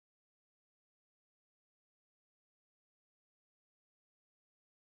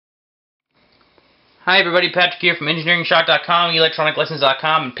Hi everybody, Patrick here from EngineeringShot.com,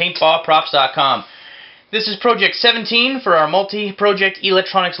 ElectronicLessons.com, and PaintballProps.com. This is Project 17 for our multi-project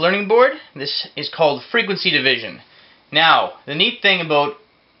electronics learning board. This is called Frequency Division. Now, the neat thing about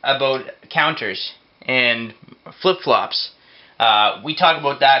counters and flip-flops, we talk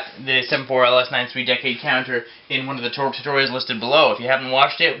about that, the 74LS93 decade counter, in one of the tutorials listed below. If you haven't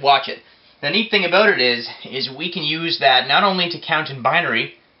watched it, watch it. The neat thing about it is we can use that not only to count in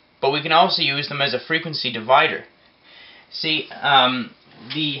binary, but we can also use them as a frequency divider. See,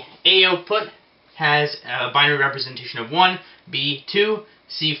 the A output has a binary representation of 1, B 2,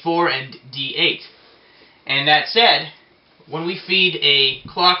 C 4, and D 8. And that said, when we feed a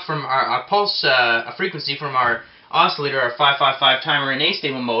clock from our pulse, a frequency from our oscillator, our 555 timer in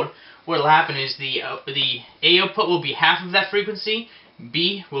astable mode, what will happen is the A output will be half of that frequency,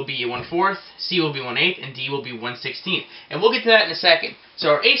 B will be 1/4, C will be 1/8, and D will be 1/16. And we'll get to that in a second. So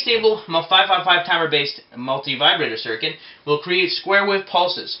our astable 555 timer based multivibrator circuit will create square wave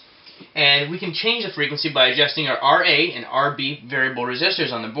pulses. And we can change the frequency by adjusting our RA and RB variable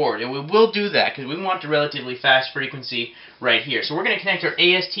resistors on the board. And we will do that because we want a relatively fast frequency right here. So we're going to connect our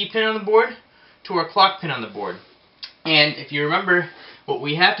AST pin on the board to our clock pin on the board. And if you remember, what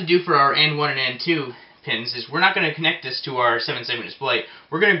we have to do for our AND1 and AND2 pins is we're not going to connect this to our 7-segment display.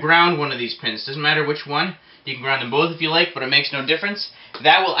 We're going to ground one of these pins. Doesn't matter which one. You can ground them both if you like, but it makes no difference.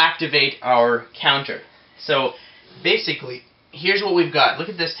 That will activate our counter. So basically, here's what we've got. Look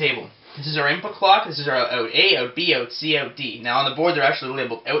at this table. This is our input clock. This is our out A, out B, out C, out D. Now on the board they're actually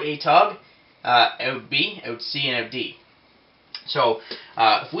labeled out A tog, out B, out C, and out D. So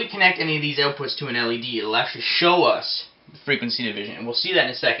if we connect any of these outputs to an LED, it'll actually show us the frequency division, and we'll see that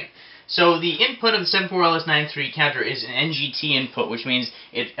in a second. So the input of the 74LS93 counter is an NGT input, which means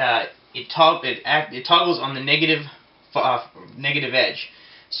it toggles on the negative edge.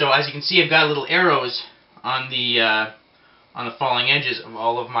 So as you can see, I've got little arrows on the falling edges of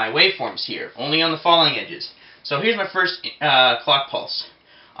all of my waveforms here, only on the falling edges. So here's my first clock pulse.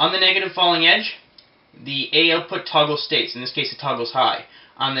 On the negative falling edge, the A output toggles states. In this case, it toggles high.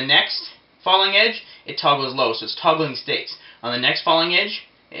 On the next falling edge, it toggles low, so it's toggling states. On the next falling edge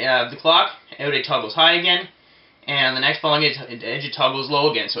of the clock, out A toggles high again, and on the next falling edge it toggles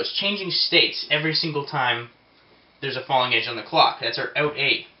low again. So it's changing states every single time there's a falling edge on the clock. That's our out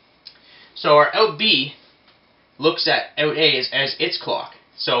A. So our out B looks at out A as its clock.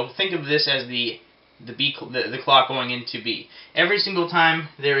 So think of this as the clock going into B. Every single time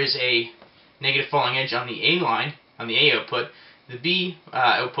there is a negative falling edge on the A line, on the A output, the B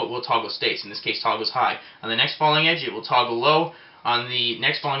output will toggle states. In this case, toggles high. On the next falling edge, it will toggle low. On the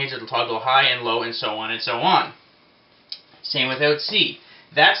next falling edge, it will toggle high and low, and so on and so on. Same with out C.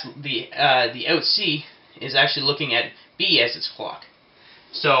 That's the out C is actually looking at B as its clock.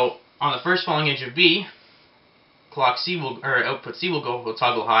 So on the first falling edge of B, clock C output C will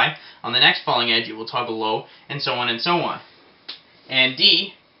toggle high. On the next falling edge, it will toggle low, and so on and so on. And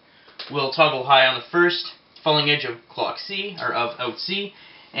D will toggle high on the first falling edge of clock C, or of out C,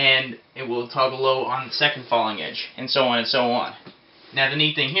 and it will toggle low on the second falling edge, and so on and so on. Now the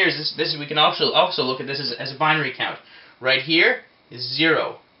neat thing here is this we can also look at this as a binary count. Right here is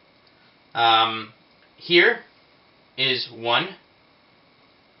 0. Here is 1.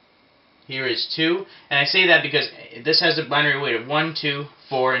 Here is 2. And I say that because this has a binary weight of 1, 2,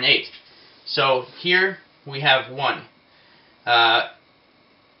 4, and 8. So here we have 1.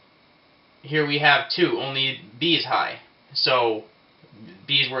 Here we have 2, only B is high. So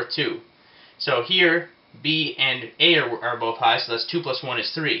B is worth 2. So here, B and A are both high, so that's 2 plus 1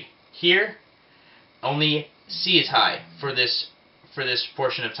 is 3. Here, only C is high for this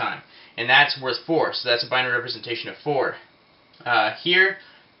portion of time, and that's worth 4, so that's a binary representation of 4. Here,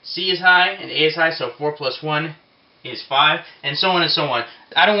 C is high and A is high, so 4 plus 1 is 5, and so on and so on.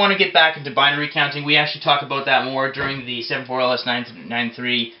 I don't want to get back into binary counting. We actually talk about that more during the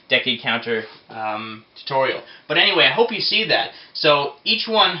 74LS93 decade counter tutorial. But anyway, I hope you see that. So each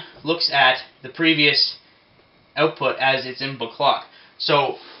one looks at the previous output as its input clock.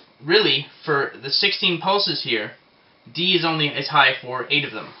 So really, for the 16 pulses here, D is only as high for 8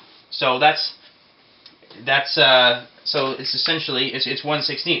 of them. So so it's essentially it's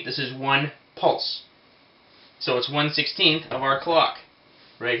 1/16. This is one pulse. So it's 1/16 of our clock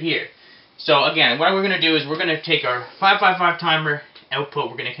right here. So again, what we're going to do is we're going to take our 555 timer output,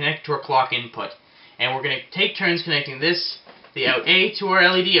 we're going to connect to our clock input, and we're going to take turns connecting this, the out A to our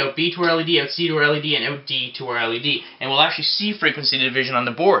LED, out B to our LED, out C to our LED, and out D to our LED. And we'll actually see frequency division on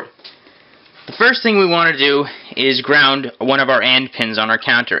the board. The first thing we want to do is ground one of our AND pins on our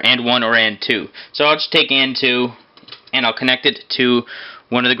counter, AND1 or AND2. So I'll just take AND2 and I'll connect it to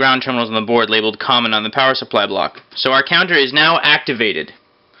one of the ground terminals on the board labeled common on the power supply block. So our counter is now activated.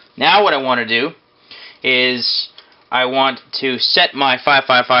 Now what I want to do is I want to set my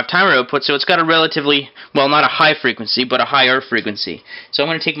 555 timer output so it's got a relatively, well, not a high frequency, but a higher frequency. So I'm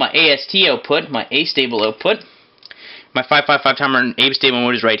going to take my AST output, my Astable output. My 555 timer in Astable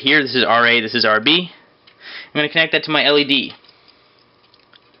mode is right here. This is RA, this is RB. I'm going to connect that to my LED.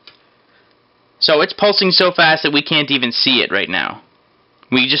 So it's pulsing so fast that we can't even see it right now.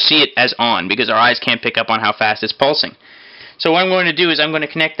 We just see it as on because our eyes can't pick up on how fast it's pulsing. So what I'm going to do is I'm going to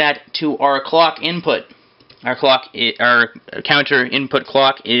connect that to our clock input. Our counter input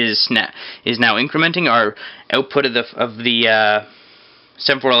clock is now incrementing. Our output of the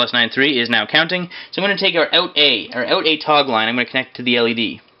 74LS93 is now counting. So I'm going to take our out A toggle line. I'm going to connect to the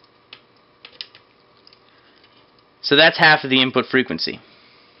LED. So that's half of the input frequency.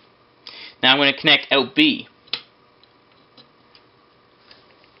 Now I'm going to connect out B.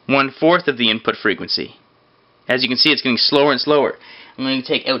 1/4 of the input frequency. As you can see, it's getting slower and slower. I'm going to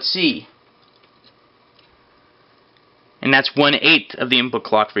take out C. And that's 1/8 of the input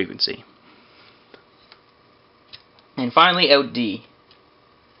clock frequency. And finally, out D.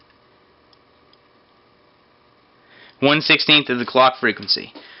 1/16 of the clock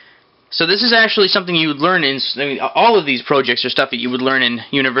frequency. So this is actually something you would learn in, all of these projects are stuff that you would learn in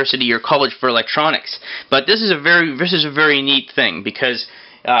university or college for electronics. But this is a very neat thing because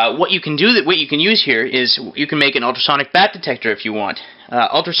what you can use here is you can make an ultrasonic bat detector if you want.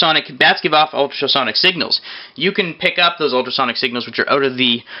 Ultrasonic bats give off ultrasonic signals. You can pick up those ultrasonic signals which are out of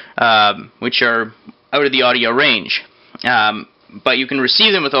the audio range. But you can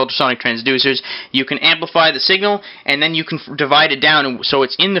receive them with ultrasonic transducers. You can amplify the signal, and then you can divide it down so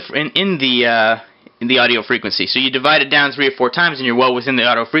it's in the audio frequency. So you divide it down 3 or 4 times, and you're well within the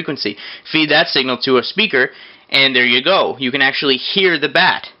audio frequency. Feed that signal to a speaker, and there you go. You can actually hear the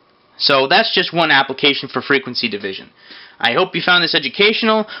bat. So that's just one application for frequency division. I hope you found this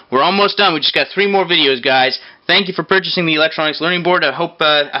educational. We're almost done. We just got 3 more videos, guys. Thank you for purchasing the Electronics Learning Board. I hope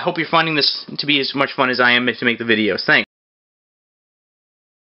you're finding this to be as much fun as I am to make the videos. Thanks.